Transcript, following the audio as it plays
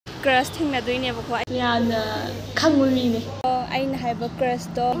crush ꯊꯦꯡꯅꯗꯣꯏꯅꯦꯕꯀꯣ ꯌꯥꯝꯅ ꯈꯪꯕ ꯃꯤꯅꯦ ꯑꯩꯅ ꯍꯥꯏꯕ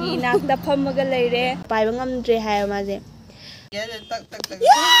crushꯇꯣ ꯏꯅꯥꯛꯇ ꯐꯝꯃꯒ ꯂꯩꯔꯦ ꯄꯥꯏꯕ ꯉꯝꯗ꯭ꯔꯦ ꯍꯥꯏꯕ ꯃꯥꯁꯦ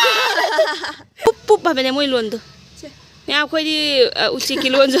ꯄꯨꯞ ꯍꯥꯏꯕꯅꯦ ꯃꯣꯏ ꯂꯣꯟꯗꯣ ꯃꯌꯥꯝ ꯑꯩꯈꯣꯏꯗꯤ ꯎꯆꯦꯛꯀꯤ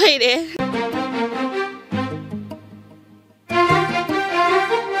ꯂꯣꯟꯁꯨ ꯍꯩꯔꯦ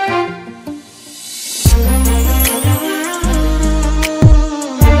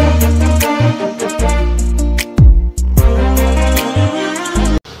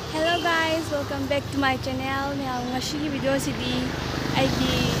Welcome back to my channel. Ngashigi video sidi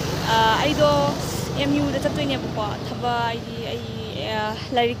aido MU da chattoine bako thaba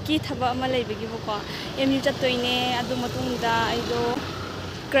lariki thaba ama leibagi bako MU chattoine adu matungda aido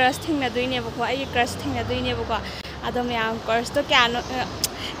crush thengnadoine bako ai crush thengnadoine bako ado myam crush to kyano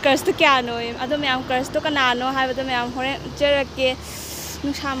ado myam crush to kanano haibado myam hore jerake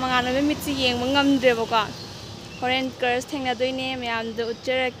nungsa mangana be mitsi yengba ngamdre bako Horen crush thengnadoine myam do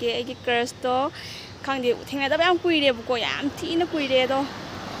ucharake ai crush to khangde thengnada yam kuire bako yam thina kuire do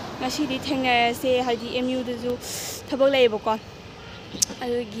ngasidi thengnarase hadi MU da ju thabak lei bako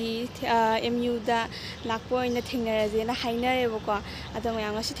adugi MU da lakpo ina thengnarase na hainare bako ado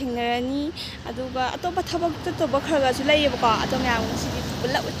myam ngasi thengnarani aduga atopa thabak to bakhraga su lei bako ado myam ngasidi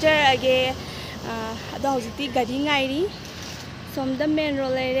bula ucharage ado hojiti gari ngairi somda main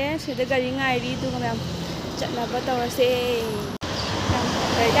road leire sida gari ngairi duga myam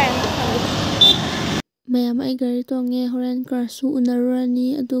Mayam ay gari tonge horen crush unarurani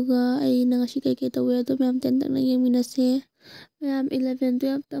aduga ay nangasi kay tawe ado mayam tendak na yeminase mayam 11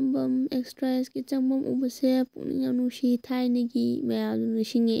 12 tambam extra ki changmam ubase puning yam nusi thainigi mayam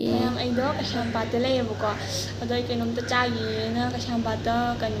nusinge mayam ay do kashampata lay bako ado ay kainom ta chagi na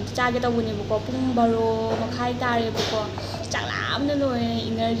kashampata kan chagi tawuni bako pung baro makhai tare bako chaklam na loy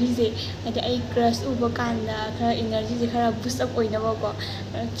energy je ade ay crush uba kanda khara energy je khara boost up oina bako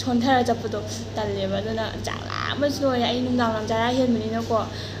chonthara chapado talleba dona chaklam loy ay nungdang lam jara hen mani na ko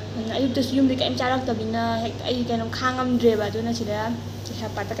ayuk to yum de kaim charak tabina hek ay kainom khangam dreba dona sida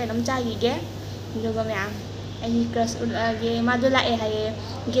kashampata kainom chagi ge duga mayam ay crush ulage madula e haye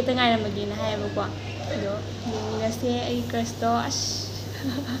kita ngai ramagi na haye bako do mina se ay crush to as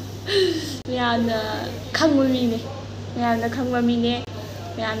yana khangmu mi ne mayamna khangba mine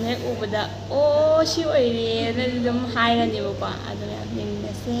mayamna hek ubada o si oire na dum hairani bako adu mayam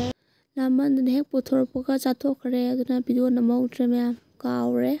mina se laman den hek pothorpoka chathokre aduna video namautre mayam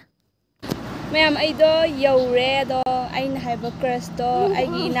kaure mayam aido yaure do aina haiba crush to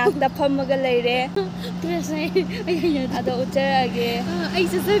aigi inakta phammaga leire crush ai ado ucharage ai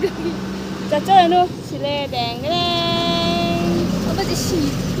chachano sile dengre abadi si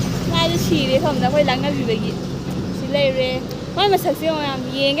ngai si re thomda khoi langna bibagi leire mai masakse yam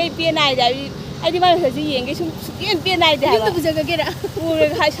yengai pe nai da ai di mai masakse yengai sum yen pe nai da ba bu jaga gera pure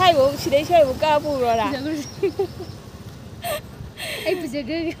khai sai bo sidai sai bo ka pu ro la ai bu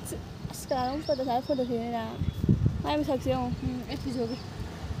jaga sekarang foto sini na mai masakse ai bu jaga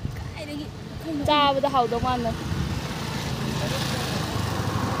kai lagi cha ba da hau do man da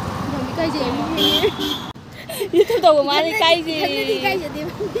ni kai je YouTube do ma ni kai je de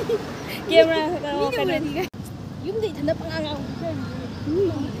camera ka yumde thanda pangang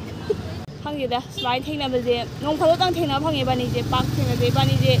hangida slai thengna baje nong phalo tang thengna phange bani je pak thengna de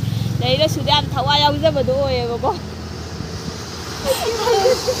bani je leira suda am thawa yaujaba do oye bako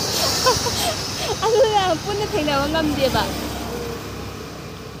aduya punna thengna ngamde ba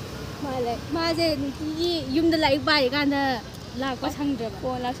male maje niki yumda lai bai ganda lakwa sangdra ko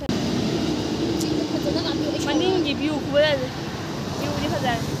la sa maning gi view ko la view ni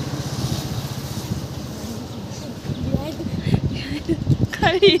phada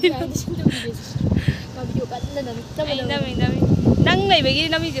kari nami nang nei bagi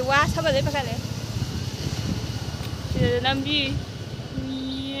nami je wa saba le pakale nambi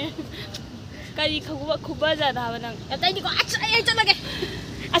kari khuba ja da nang atai ni ko ai chalage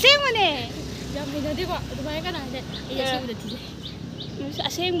aseng mane yam hina de ko dumai kana de ai aseng da thije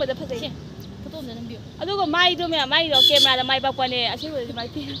aseng ba da phadai photo na nambi adugo mai do camera da mai ba kwane aseng ba mai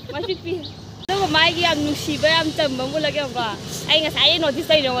pi adugo mai gi am nusiba am tamba mu lage ko ai ngasai notice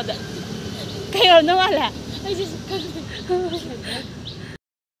tai no da kayo no wala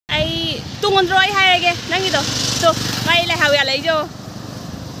ai tungon roi hairage nangi do to mai lai haw ya lai jo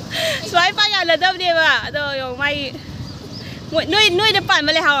swai pa ya la dab de ba do yo mai noi da pan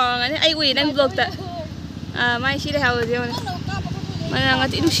ma lai haw ngani ai ui nang vlog ta mai si lai haw de mana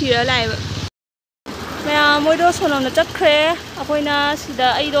ngati du si ra lai ba maya moi do sonom na chakre akoina sida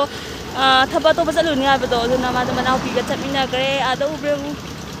ai do thaba to ba chalu ni ha ba do na ma da manau pi ga chatmina gre ada ubro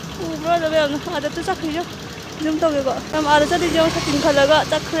da be ada tu chakri jo ꯖꯨꯝ ꯇꯧꯒꯦꯀꯣ ꯌꯥꯝ ꯑꯥꯗ ꯆꯠꯂꯤꯁꯦ ꯁꯥꯇꯤꯟ ꯈꯜꯂꯒ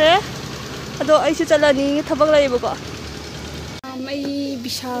ꯆꯠꯈ꯭ꯔꯦ ꯑꯗꯣ ꯑꯩꯁꯨ ꯆꯠꯂꯅꯤ ꯊꯕꯛ ꯂꯩꯌꯦꯕꯀꯣ ꯑꯩ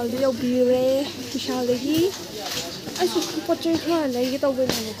ꯕꯤꯁꯥꯜꯗ ꯌꯧꯕꯤꯔꯦ ꯕꯤꯁꯥꯜꯗꯒꯤ ꯑꯩꯁꯨ ꯄꯣꯠ ꯆꯩ ꯈꯔ ꯂꯩꯒꯦ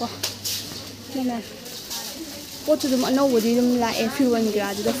ꯇꯧꯕꯅꯦꯕꯀꯣ ꯑꯗꯨꯅ ꯄꯣꯠꯁꯨ ꯑꯗꯨꯝ ꯑꯅꯧꯕꯗꯤ ꯑꯗꯨꯝ ꯂꯥꯛꯑꯦ ꯐꯤꯔꯣꯟ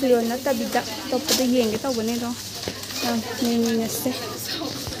ꯀꯌꯥꯗꯨꯗ ꯐꯤꯔꯣꯟ ꯅꯠꯇꯕꯤꯗ ꯑꯇꯣꯞꯄꯗ ꯌꯦꯡꯒꯦ ꯇꯧꯕꯅꯦ ꯑꯗꯣ ꯌꯦꯡꯃꯤꯟꯅꯁꯦ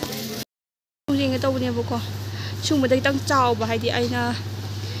ꯌꯦꯡꯒꯦ ꯇꯧꯕꯅꯦꯕꯀꯣ ꯁꯤꯒꯨꯝꯕꯗ ꯈꯤꯇꯪ ꯆꯥꯎꯕ ꯍꯥꯏꯗꯤ ꯑꯩꯅ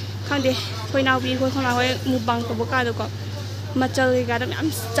ꯈꯪꯗꯦ ꯑꯩꯈꯣꯏ ꯏꯅꯥꯎꯄꯤ ꯑꯩꯈꯣꯏ ꯈꯣꯡꯅꯥꯎ ꯍꯣꯏ ꯃꯨꯛꯕꯥꯡ ꯇꯧꯕ ꯀꯥꯟꯗꯀꯣ ꯃꯆꯜ ꯀꯩꯀꯥꯗ ꯃꯌꯥꯝ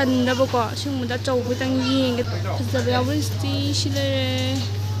ꯆꯟꯗꯕꯀꯣ ꯁꯤꯒꯨꯝꯕꯗ ꯑꯆꯧꯕ ꯈꯤꯇꯪ ꯌꯦꯡꯒꯦ ꯐꯖꯕ ꯌꯥꯎꯕꯁꯤꯗꯤ ꯁꯤ ꯂꯩꯔꯦ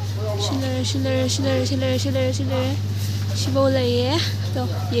ꯁꯤ ꯂꯩꯔꯦ ꯁꯤ ꯂꯩꯔꯦ ꯁꯤ ꯂꯩꯔꯦ ꯁꯤ ꯂꯩꯔꯦ ꯁꯤ ꯂꯩꯔꯦ ꯁꯤ ꯂꯩꯔꯦ ꯁꯤꯐꯧ ꯂꯩꯌꯦ ꯑꯗꯣ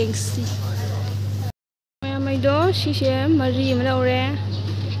ꯌꯦꯡꯁꯤ ꯃꯌꯥꯝꯃꯩꯗꯣ ꯁꯤꯁꯦ ꯃꯔꯤ ꯑꯃ ꯂꯧꯔꯦ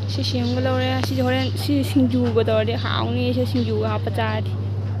ꯁꯤꯁꯦ ꯑꯃꯒ ꯂꯧꯔꯦ ꯁꯤꯁꯦ ꯍꯣꯔꯦꯟ ꯁꯤ ꯁꯤꯡꯖꯨꯒ ꯇꯧꯔꯗꯤ ꯍꯥꯎꯅꯤ ꯁꯤ ꯁꯤꯡꯖꯨꯒ ꯍꯥꯞꯄ ꯆꯥꯔꯗꯤ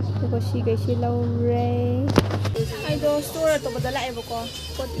ꯑꯗꯨꯒ ꯁꯤꯈꯩꯁꯤ ꯂꯧꯔꯦ ꯑꯩꯗꯣ ꯁ꯭ꯇꯣꯔ ꯑꯇꯣꯞꯄꯗ ꯂꯥꯛꯑꯦꯕꯀꯣ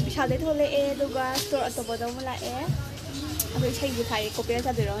ꯄꯣꯠ ꯕꯤꯁꯥꯜꯗꯩ ꯊꯣꯛꯂꯛꯑꯦ ꯑꯗꯨꯒ ꯁ꯭ꯇꯣꯔ ꯑꯇꯣꯞꯄꯗ ꯑꯃꯨꯛ ꯂꯥꯛꯑꯦ ꯑꯗꯣ ꯏꯁꯩꯁꯦ ꯊꯥꯏꯌꯦ ꯀꯣꯄꯤꯔꯥꯏꯠ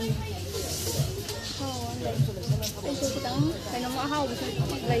ꯆꯥꯗꯣꯏꯔꯣ ꯑꯩꯁꯨ ꯈꯤꯇꯪ ꯀꯩꯅꯣꯝ ꯑꯍꯥꯎꯕꯁꯨ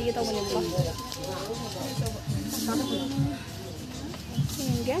ꯂꯩꯒꯦ ꯇꯧꯕꯅꯦꯕꯀꯣ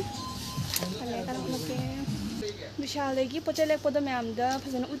ꯌꯦꯡꯒꯦ ꯕꯤꯁꯥꯜꯗꯒꯤ ꯄꯣꯠ ꯆꯩ ꯂꯦꯛꯄꯗꯣ ꯃꯌꯥꯝꯗ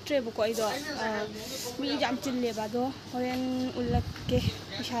ꯐꯖꯅ ꯎꯠꯇ꯭ꯔꯦꯕꯀꯣ ꯑꯩꯗꯣ ꯃꯤꯁꯨ ꯌꯥꯝ ꯆꯤꯜꯂꯦꯕ ꯑꯗꯣ ꯍꯣꯔꯦꯟ ꯎꯠꯂꯛꯀꯦ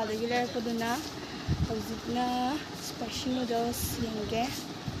ꯕꯤꯁꯥꯜꯗꯒꯤ ꯂꯩꯔꯛꯄꯗꯨꯅ ꯍꯧꯖꯤꯛꯅ ꯁ꯭ꯄꯥꯏꯁꯤ ꯅꯨꯗꯜꯁ ꯌꯦꯡꯒꯦ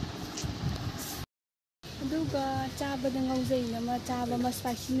ꯑꯗꯨꯒ ꯆꯥꯕꯗ ꯉꯥꯎꯖꯩꯅ ꯑꯃ ꯆꯥꯕ ꯑꯃ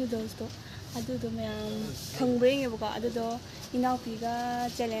ꯁ꯭ꯄꯥꯏꯁꯤ ꯅꯨꯗꯜꯁꯇꯣ ꯑꯗꯨꯗꯣ ꯃꯌꯥꯝ ꯐꯪꯕ꯭ꯔꯥ ꯌꯦꯡꯉꯦꯕꯀꯣ ꯑꯗꯨꯗꯣ ꯏꯅꯥꯎꯄꯤꯒ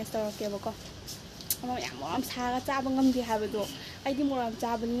ꯆꯦꯂꯦꯟꯖ ꯇꯧꯔꯛꯀꯦꯕꯀꯣ ꯑꯃ ꯌꯥꯝ ꯃꯣꯔꯣꯛ ꯁꯥꯔꯒ ꯆꯥꯕ ꯉꯝꯗꯦ ꯍꯥꯏꯕꯗꯣ ꯑꯩꯗꯤ ꯃꯣꯔꯣꯛ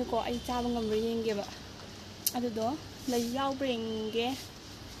ꯆꯥꯕꯅꯤꯅꯀꯣ ꯑꯩ ꯆꯥꯕ ꯉꯝꯕ꯭ꯔꯥ ꯌꯦꯡꯒꯦꯕ ꯑꯗꯨꯗꯣ ꯂꯩ ꯌꯥꯎꯕ꯭ꯔꯥ ꯌꯦꯡꯒꯦ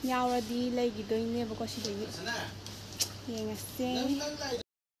ꯌꯥꯎꯔꯗꯤ ꯂꯩꯈꯤꯗꯣꯏꯅꯦꯕꯀꯣ ꯁꯤꯗꯒꯤ ꯌꯦꯡꯉꯁꯦ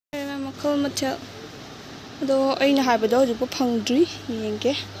ꯃꯈꯜ ꯃꯊꯦꯜ ꯑꯗꯣ ꯑꯩꯅ ꯍꯥꯏꯕꯗꯣ ꯍꯧꯖꯤꯛꯐꯥꯎ ꯐꯪꯗ꯭ꯔꯤ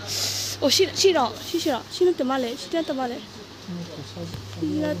ꯌꯦꯡꯒꯦ ꯑꯣ ꯁꯤꯔꯣ ꯁꯤꯁꯤꯔꯣ ꯁꯤ ꯅꯠꯇ ꯃꯥꯜꯂꯦ ꯁꯤꯗꯤ ꯅꯠꯇ ꯃꯥꯜꯂꯦ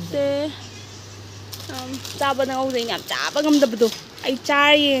ꯅꯠꯇꯦ ꯆꯥꯕꯗ ꯉꯥꯎꯖꯩꯅ ꯌꯥꯝ ꯆꯥꯕ ꯉꯝꯗꯕꯗꯣ ꯑꯩ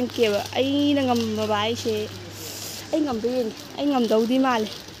ꯆꯥꯔ ꯌꯦꯡꯉꯛꯀꯦꯕ ꯑꯩꯅ ꯉꯝꯃꯕ ꯍꯥꯏꯁꯦ ꯑꯩ ꯉꯝꯕ꯭ꯔꯥ ꯌꯦꯡꯒꯦ ꯑꯩ ꯉꯝꯗꯧꯗꯤ ꯃꯥꯜꯂꯦ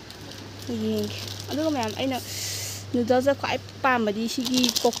ꯌꯦꯡꯒꯦ ꯑꯗꯨꯒ ꯃꯌꯥꯝ ꯑꯩꯅ ꯅꯨꯗꯜꯁꯇ ꯈ꯭ꯋꯥꯏ ꯄꯥꯝꯕꯗꯤ ꯁꯤꯒꯤ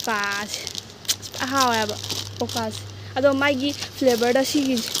ꯀꯣꯀꯥꯁꯦ ꯍꯥꯎꯋꯦꯕ ꯀꯣꯀꯥꯁꯦ ꯑꯗꯣ ꯃꯥꯒꯤ ꯐ꯭ꯂꯦꯕꯔꯗ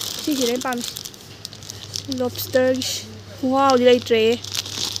ꯁꯤꯁꯤꯅ ꯑꯩꯅ ꯄꯥꯝꯃꯤꯁꯦ ꯂꯣꯕꯁꯇꯔꯒꯤ ꯈꯨꯍꯥꯎꯗꯤ ꯂꯩꯇ꯭ꯔꯦ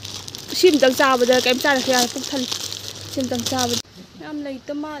ꯁꯤ ꯑꯃꯇꯪ ꯆꯥꯕꯗ ꯀꯩꯝ ꯆꯥꯔꯁꯨ ꯌꯥꯔꯦ ꯄꯨꯛ ꯊꯜꯂꯤ ꯁꯤ ꯑꯃꯇꯪ ꯆꯥꯕꯗ ꯌꯥꯝ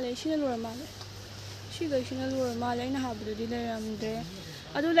ꯂꯩꯇ ꯃꯥꯜꯂꯦ ꯁꯤꯅ ꯂꯣꯏꯔ ꯃꯥꯜꯂꯦ ꯁꯤꯈꯩꯁꯤꯅ ꯂꯣꯏꯔ ꯃꯥꯜꯂꯦ ꯑꯩꯅ ꯍꯥꯏꯕꯗꯨꯗꯤ ꯂꯩꯔꯝꯗ꯭ꯔꯦ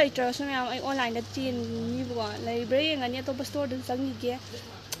ꯑꯗꯨ ꯂꯩꯇ꯭ꯔꯒꯁꯨ ꯃꯌꯥꯝ ꯑꯩ ꯑꯣꯟꯂꯥꯏꯟꯗ ꯆꯦꯟꯅꯤꯕꯀꯣ ꯂꯩꯕ꯭ꯔꯥ ꯌꯦꯡꯉꯅꯤ ꯑꯇꯣꯞꯄ ꯁ꯭ꯇꯣꯔꯗꯁꯨ ꯆꯪꯈꯤꯒꯦ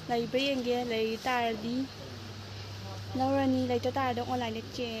ꯂꯩꯕ꯭ꯔꯥ ꯌꯦꯡꯒꯦ ꯂꯩ ꯇꯥꯔꯗꯤ ꯂꯧꯔꯅꯤ ꯂꯩꯇ ꯇꯥꯔꯗꯤ ꯑꯣꯟꯂꯥꯏꯟꯗ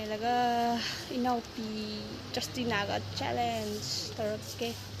ꯆꯦꯜꯂꯒ ꯏꯅꯥꯎꯄꯤ ꯖꯁꯇꯤꯅꯥꯒ ꯆꯦꯂꯦꯟꯖ ꯇꯧꯔꯛꯀꯦ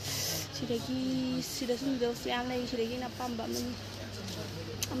ꯁꯤꯗꯁꯨ ꯅꯨꯗꯜꯁ ꯌꯥꯝ ꯂꯩ ꯁꯤꯗꯒꯤ ꯑꯩꯅ ꯑꯄꯥꯝꯕ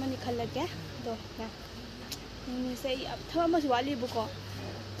ꯑꯃꯅꯤ ꯈꯜꯂꯒꯦ ꯑꯗꯣ ꯌꯦꯡꯉꯁꯦ ꯑꯩ ꯊꯕꯛ ꯑꯃꯁꯨ ꯋꯥꯠꯂꯤꯕꯀꯣ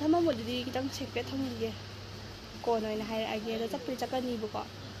ꯊꯕꯛ ꯑꯃꯗꯨꯗꯤ ꯈꯤꯇꯪ ꯁꯦꯀ꯭ꯔꯦꯠ ꯊꯝꯈꯤꯒꯦ ꯀꯣꯟꯅ ꯑꯣꯏꯅ ꯍꯥꯏꯔꯛꯑꯒꯦ ꯑꯗꯣ ꯆꯠꯄꯨꯗꯤ ꯆꯠꯀꯅꯤꯕꯀꯣ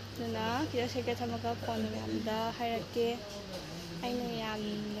ꯑꯗꯨꯅ ꯈꯤꯇꯪ ꯁꯦꯀ꯭ꯔꯦꯠ ꯊꯝꯃꯒ ꯀꯣꯟꯅ ꯃꯌꯥꯝꯗ ꯍꯥꯏꯔꯛꯀꯦ ꯑꯩꯅ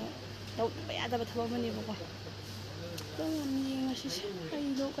ꯌꯥꯝꯅ ꯇꯧꯗꯕ ꯌꯥꯗꯕ ꯊꯕꯛ ꯑꯃꯅꯦꯕꯀꯣ ꯑꯗꯨꯝ ꯌꯦꯡꯉꯁꯤꯁꯦ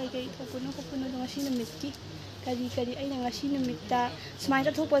ꯑꯩꯗꯣ ꯀꯩꯀꯩ ꯊꯣꯛꯄꯅꯣ ꯈꯣꯠꯄꯅꯣꯗꯣ ꯉꯁꯤ ꯅꯨꯃꯤꯠꯀꯤ ꯀꯔꯤ ꯑꯩꯅ ꯉꯁꯤ ꯅꯨꯃꯤꯠꯇ ꯁꯨꯃꯥꯏꯅ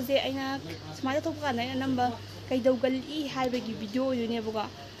ꯆꯠꯊꯣꯛꯄꯁꯦ ꯑꯩꯅ ꯁꯨꯃꯥꯏꯅ ꯆꯠꯊꯣꯛꯄ ꯀꯥꯟꯗ ꯑꯩꯅ ꯑꯅꯝꯕ ꯀꯩꯗꯧꯒꯜꯂꯤ ꯍꯥꯏꯕꯒꯤ ꯚꯤꯗꯤꯑꯣ ꯑꯣꯏꯗꯣꯏꯅꯦꯕꯀꯣ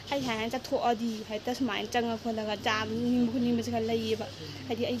ꯑꯩ ꯍꯥꯏꯅ ꯆꯠꯊꯣꯛꯑꯗꯤ ꯍꯦꯛꯇ ꯁꯨꯃꯥꯏꯅ ꯆꯪꯉ ꯈꯣꯠꯂꯒ ꯆꯥꯕ ꯅꯤꯡꯕ ꯈꯨꯅꯤꯡꯕꯁꯦ ꯈꯔ ꯂꯩꯌꯦꯕ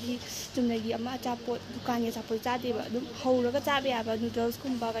ꯍꯥꯏꯗꯤ ꯑꯩꯗꯤ ꯆꯨꯝꯅꯒꯤ ꯑꯃ ꯑꯆꯥꯄꯣꯠ ꯗꯨꯀꯥꯟꯒꯤ ꯑꯆꯥꯄꯣꯠ ꯆꯥꯗꯦꯕ ꯑꯗꯨꯝ ꯍꯧꯔꯒ ꯆꯥꯕ ꯌꯥꯕ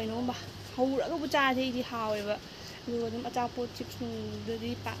ꯅꯨꯗꯜꯁꯀꯨꯝꯕ ꯀꯩꯅꯣꯒꯨꯝꯕ ꯍꯧꯔꯒꯕꯨ ꯆꯥꯔꯗꯤ ꯑꯩꯗꯤ ꯍꯥꯎꯋꯦꯕ ꯑꯗꯨꯒ ꯑꯗꯨꯝ ꯑꯆꯥꯄꯣꯠ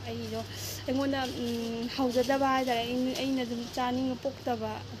ꯆꯤꯞꯁꯅꯨꯡꯗꯨꯗꯤ ꯑꯩꯗꯣ ꯑꯩꯉꯣꯟꯗ ꯍꯧꯖꯗꯕ ꯍꯥꯏꯇꯥꯔꯦ ꯑꯩꯅ ꯑꯗꯨꯝ ꯆꯥꯅꯤꯡꯕ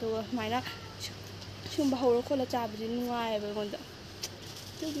ꯄꯣꯛꯇꯕ ꯑꯗꯨꯒ ꯁꯨꯃꯥꯏꯅ ꯁꯤꯒꯨꯝꯕ ꯍꯧꯔ ꯈꯣꯠꯂ ꯆꯥꯕꯁꯤ ꯅꯨꯡꯉꯥꯏꯌꯦꯕ ꯑꯩꯉꯣꯟꯗ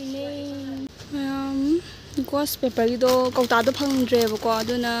ꯑꯗꯨꯒꯤꯅꯦ ꯃꯌꯥꯝ ꯒꯣꯁ ꯄꯦꯄꯔꯒꯤꯗꯣ ꯀꯧꯇꯥꯗꯣ ꯐꯪꯗ꯭ꯔꯦꯕꯀꯣ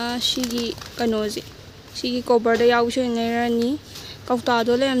ꯑꯗꯨꯅ ꯁꯤꯒꯤ ꯀꯩꯅꯣꯁꯦ ꯁꯤꯒꯤ ꯀꯣꯕꯔꯗ ꯌꯥꯎꯕꯁꯤ ꯑꯣꯏꯅ ꯂꯩꯔꯅꯤ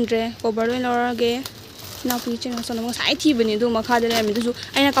ꯀꯧꯇꯥꯗꯣ ꯂꯩꯔꯝꯗ꯭ꯔꯦ ꯀꯣꯕꯔꯗ ꯑꯣꯏꯅ ꯂꯧꯔꯒꯦ ꯏꯅꯥꯎꯄꯤ ꯆꯦꯡꯅ ꯉꯁꯥꯏ ꯊꯤꯕꯅꯦ ꯑꯗꯨ ꯃꯈꯥꯗ ꯂꯩꯔꯝꯃꯦ ꯑꯗꯨꯁꯨ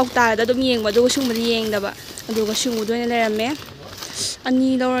ꯑꯩꯅ ꯀꯧꯇꯥꯗ ꯑꯗꯨꯝ ꯌꯦꯡꯕ ꯑꯗꯨꯒ ꯁꯤꯒꯨꯝꯕꯗꯤ ꯌꯦꯡꯗꯕ ꯑꯗꯨꯒ ꯁꯤꯒꯨꯝꯕꯗ ꯑꯣꯏꯅ ꯂꯩꯔꯝꯃꯦ ꯑꯅꯤ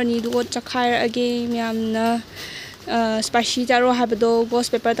ꯂꯧꯔꯅꯤ ꯑꯗꯨꯒ ꯆꯛꯈꯥꯏꯔꯛꯑꯒꯦ ꯃꯌꯥꯝꯅ ꯁ꯭ꯄꯥꯏꯁꯤ ꯆꯥꯔꯣ ꯍꯥꯏꯕꯗꯣ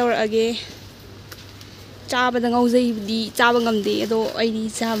ꯒꯣꯁ ꯄꯦꯄꯔ ꯇꯧꯔꯛꯑꯒꯦ ꯆꯥꯕꯗ ꯉꯥꯎꯖꯩꯕꯨꯗꯤ ꯆꯥꯕ ꯉꯝꯗꯦ ꯑꯗꯣ ꯑꯩꯗꯤ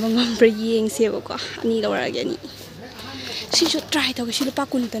ꯆꯥꯕ ꯉꯝꯕ꯭ꯔꯥ ꯌꯦꯡꯁꯦꯕꯀꯣ ꯑꯅꯤ ꯂꯧꯔꯛꯑꯒꯦ ꯑꯅꯤ ꯁꯤꯁꯨ ꯇ꯭ꯔꯥꯏ ꯇꯧꯒꯦ ꯁꯤ ꯂꯨꯄꯥ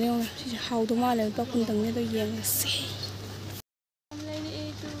 20ꯇꯅꯦ ꯌꯦꯡꯉꯣ ꯁꯤꯁꯦ ꯍꯥꯎꯗꯧ ꯃꯥꯜꯂꯦ ꯂꯨꯄꯥ 20ꯇꯪꯅꯦ ꯑꯗꯣ ꯌꯦꯡꯉꯁꯦ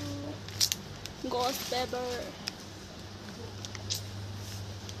ꯒꯣꯁ ꯄꯦꯄꯔ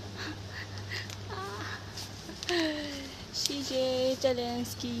ꯁꯤꯁꯦ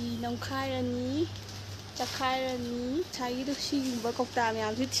ꯆꯦꯂꯦꯟꯖꯀꯤ ꯅꯝꯈꯥꯏꯔꯅꯤ ꯆꯛꯈꯥꯏꯔꯅꯤ ꯉꯁꯥꯏꯒꯤꯗꯣ ꯁꯤꯒꯨꯝꯕ ꯀꯧꯇꯥ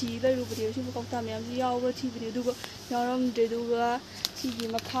ꯃꯌꯥꯝꯁꯦ ꯊꯤ ꯂꯩꯔꯨꯕꯅꯦꯕ ꯁꯤꯒꯨꯝꯕ ꯀꯧꯇꯥ ꯃꯌꯥꯝꯁꯦ ꯌꯥꯎꯕ꯭ꯔꯥ ꯊꯤꯕꯅꯦ ꯑꯗꯨꯒ ꯌꯥꯎꯔꯝꯗ꯭ꯔꯦ ꯑꯗꯨꯒ ꯁꯤꯒꯤ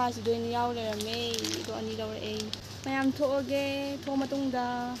ꯃꯈꯥꯁꯤꯗ ꯑꯣꯏꯅ ꯌꯥꯎ ꯂꯩꯔꯝꯃꯦ ꯑꯗꯣ ꯑꯅꯤ ꯂꯧꯔꯛꯑꯦ ꯃꯌꯥꯝ ꯊꯣꯛꯑꯒꯦ ꯊꯣꯛꯑ ꯃꯇꯨꯡꯗ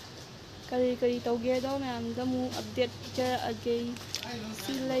kari tauge do ma'am da mu update picture again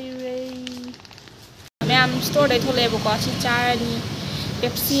si leire ma'am store dai thole ba ko si charani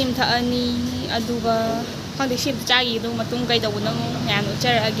Pepsi am tha ani aduga khangde sim chagi do matung kai do nang ma'am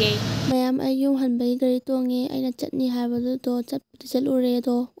char again mayam ay yum hanbai gari tonge aina chatni haibadu do chatpati chalure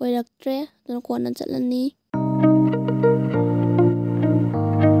do oiraktre do kona chatlani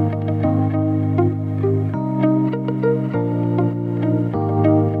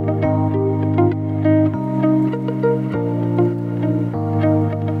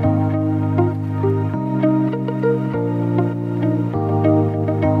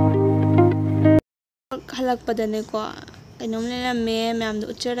halakpadane ko kainom leerame mayamdo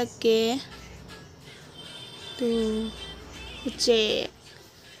utcharake tu uche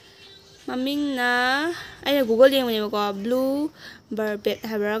mamingna aina google yengmane ko blue barbet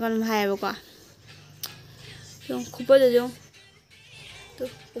habra kan haiba ko yung khupado yung tu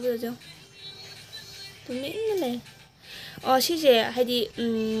khupado yung tu mingna le sise haidi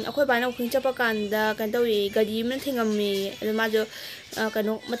akhoi bana khung chapa kanda kan tawi gari man thengami adu ma jo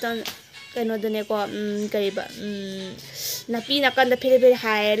kano matan kano dane ko kariba napi nakanda phere phere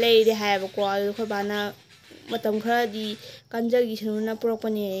hai leide hai ba ko akhoi bana matam khara di kanjagi sununa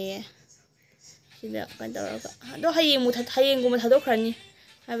purakpani sida kan tawraga do hayeng guma thadokhrani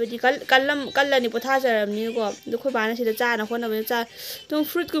habedi kallani pothajaramni ko do khoi bana sida cha na khona ba cha tum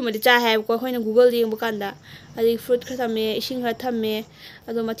fruit ku madi cha hai ko khoina google yeng bukanda adi fruit khara thame ising khara thame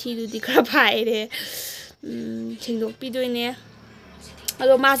ado mathi du di khara phai re singdok pi doine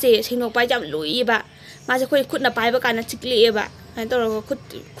ado ma se singdok pai jam lui ba ma se khoi khutna pai ba kana chikli e ba ai tawraga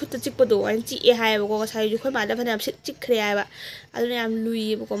khut chikpa do ai chi e hai ba ko sai ju khoi ma da phana chik khre ai ba ado yam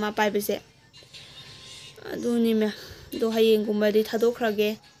lui ba ko ma pai ba se ado ni me do hayeng gumba di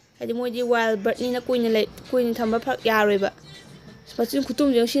thadokhrage hadi moi di wild bird ni na kuina thamba phak yaroi ba spachin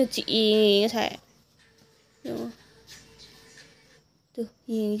khutum jeng sin chi e ngasai yo tu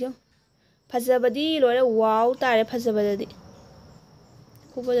yeng jo phajabadi lore wow tare phajabadi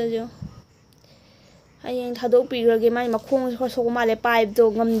khubada jo hayeng thadok pirage mai makhong khor sok male pai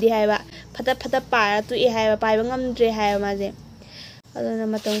do ngamdi hai ba phata pa tu e hai ba pai ba ngamdre hai ma je aduna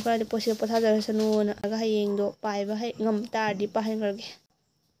matam khara posi pothajarasanu na aga hayeng do pai ba hai ngam tar di pa hen garge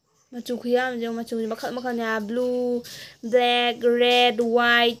machu khuyam je machu makhal ya blue black red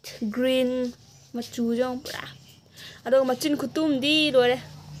white green machu jong pura ado machin khutum di lore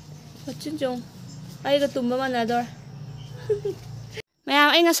machin jong ai ga tumba manador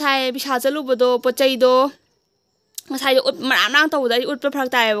mayam ai ngasai bisa chalubodo pochai do ngasai do maram tawda ut phrak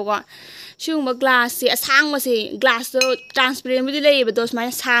tai ba ko shungba glass se asang ma se glass do transparent bi lei ba do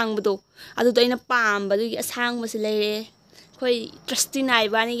smai sang ba do adu do ina pam ba du asang ma se leire khoi trusty nai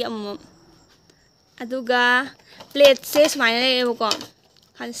ba ni am aduga plate se smai lei ba ko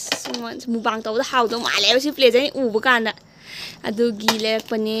han mubang tawda how do ma le ba si plate ni u ba kan da adugi le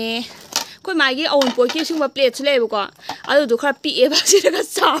pane khoi ma gi own po ki shungba plate su lei ba ko adu do khara pi e ba si ga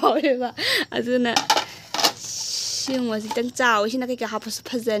chaw e ba aduna shungwa si tang chaw sina kai ka hapas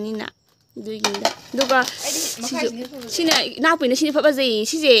phajani na duga sina na puina sini phaba jai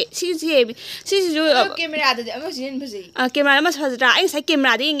sije jo camera da ama sin phajai camera ama phajra ai sai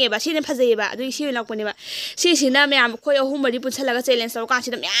camera de nge ba sine phajai ba du si lakpone ba sina me am khoi ahum mari punchalaga challenge taw ka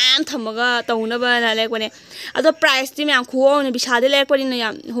sida myam thamaga tawna ba na lekpone ado price ti myam khuo ne bisade lekpani na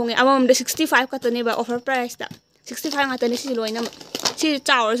yam honge amam de 65 ka tane ba offer price da 65 ngata ni si loina si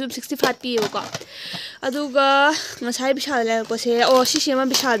chawra su 65 pi ko aduga ngasai bisal le ko se o si ma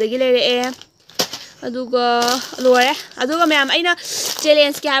bisal de gi lere e aduga lore aduga myam aina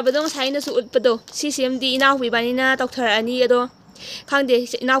challenge ki habado ngasai na su utpado CCMD ina hui bani na doctor ani ado khangde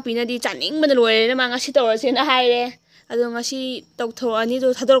ina hui na di chaning ban lore na ma ngasi tawra se na haire ado ngasi doctor ani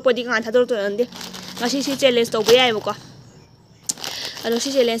do thador ko di kan thador to ande ngasi si challenge to ba yai ko ado si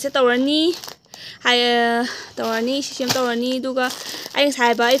challenge tawrani hai tawrani system tawrani duga ai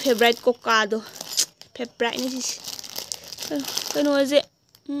sai ba favorite coca do favorite ni si kano je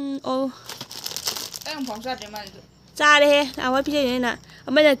oh ang phangsa de man do chare he awa pi ne na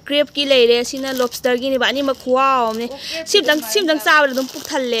amana crab ki leire sina lobster gi ni ba ni ma khuaw ne sim dang chaw dum puk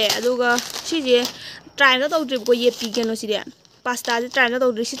thalle aduga si je try na taw trip ko ye pi geno si de pasta je try na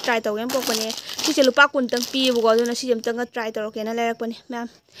taw si try taw gem pok ne si je lupa kun tang pi bu go na si jem tang try taw ke na lerak pane ma'am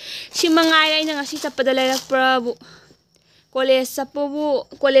si mangai ai na ngasi chapada lerak prabu college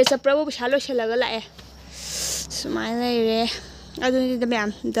saprabu bisalo shelaga la e sumai leire aduni da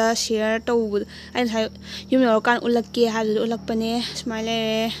ma'am da share taw ai sai yum yor kan ulakke ha ulakpane sumai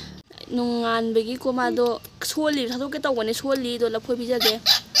leire nungan begi ko ma do soli thado ke taw ne soli do la phoi bijage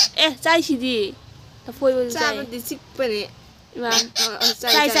chai si di la phoi bo cha ba di sik pare Mà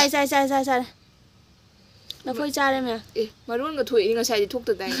sai nó phơi cha đây mẹ mà luôn cái thủy nó xài thuốc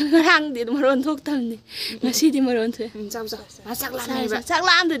từ đây răng thì mà luôn thuốc thầm đi mà xí thì mà luôn thuốc sao mà sắc lan này vậy sắc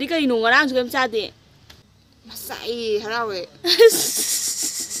lan thì đi cây nùng ở đang em cha thì mà sai hả đâu vậy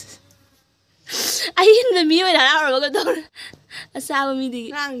ai là mi vậy nào rồi cái đó sao mà mi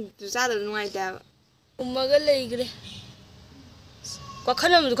đi đang ra từ ngoài ta mà cái này cái có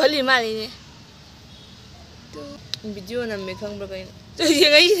khăn không có liền mà này video này mình không được cái tôi gì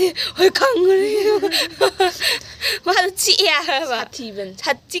ấy hơi căng rồi mà nó chị à bà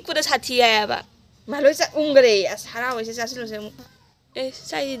사티 보다 사티야 bà mà lối ra 그래 사람 왜 자신을 세 에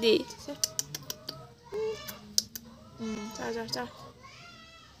사이디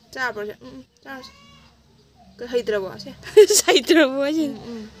자 버려 그 하이더라고 세 사이드로 뭐지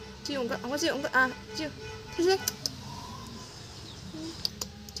지금 지금 지금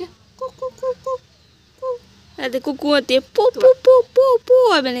thế à thì cô tiếp pu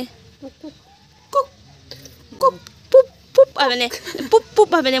à bên này pu à bên này pu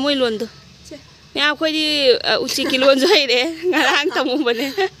à bên này mới luôn thôi nhà khơi đi uchi ki luôn rồi đấy ngã hàng tầm một bên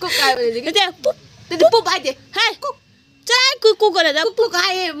này cúc cái bên này cái pu pu ai thế hai trái cô cái này pu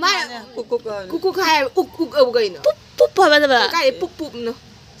cái mà pu cái uk ở cái nó pu à bên này cái pu nó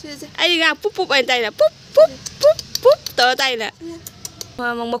ai đi ngang pu anh tay là pu tớ tay là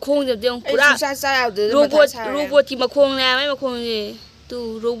mà khôn được không? Robot thì mà khôn nào mấy mà khôn gì?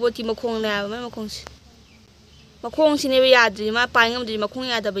 Tu robot thì mà khôn nào mấy mà khôn xin bây giờ thì mà bài ngâm thì mà khôn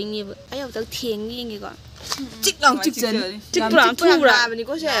nhà tập bệnh gì vậy? Ấy học tới thiền gì vậy? Chích lòng chích chân, chích làm thu ra. Mình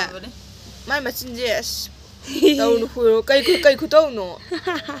có sẽ mai mà xin gì? Đâu nó khui cây đâu nó?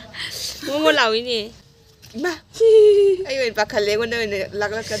 Muốn làm cái gì? Mà, ai vậy bác khale con đây này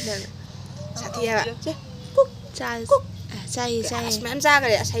lắc cái này. Sao thì à? Sai em ra cái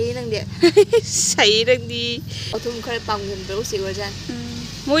đấy say năng điện say năng đi thùng khai bỏng thì đâu xịu rồi ra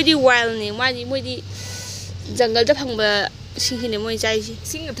mỗi đi wild này mỗi đi jungle chấp hàng bờ sinh thì mỗi trái gì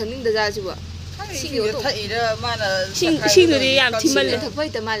sinh được thằng ninh được ra chứ bộ sinh được thấy đó mà là sinh được đi làm thì mình thật vậy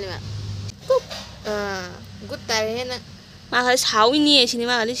tầm mà good tài hết nè mà phải sáu mươi xin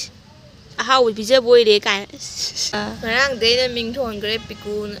mà đi hao bị giờ bôi đấy cái mà đang đấy là mình thôn cái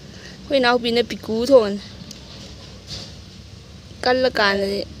piku nè hồi nào bị nó piku thôn cắn là cắn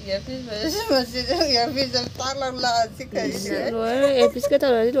đấy. Rồi, episode cái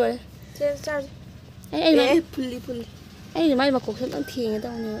tao rồi rồi. Ấy nói puli. Ấy mà cuộc sống đang thiền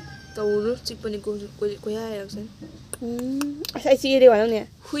tao nhớ. Tao rồi, chỉ bên này cô hai rồi xem. Ai chỉ đi vào đâu nè?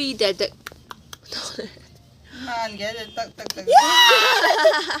 Hui đẹp. Man cái tắc.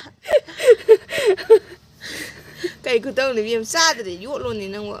 Cái của tao này viêm xa thì để dụ luôn này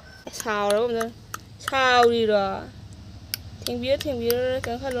nông ạ. Sao đó không đâu? Sao đi rồi? Thèn bia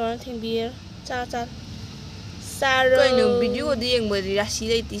cái khăn rồi thèn bia cha sao rồi cái nông video đi yang mới ra xí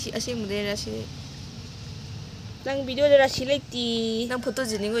đây tí xí mới đây ra xí đang video đây ra xí lấy tí đang photo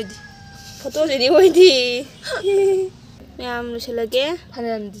gì này ngồi đi làm rồi lagi phần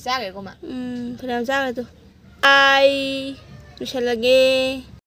làm gì ra cái con mà phần làm ra rồi tu ai rồi lagi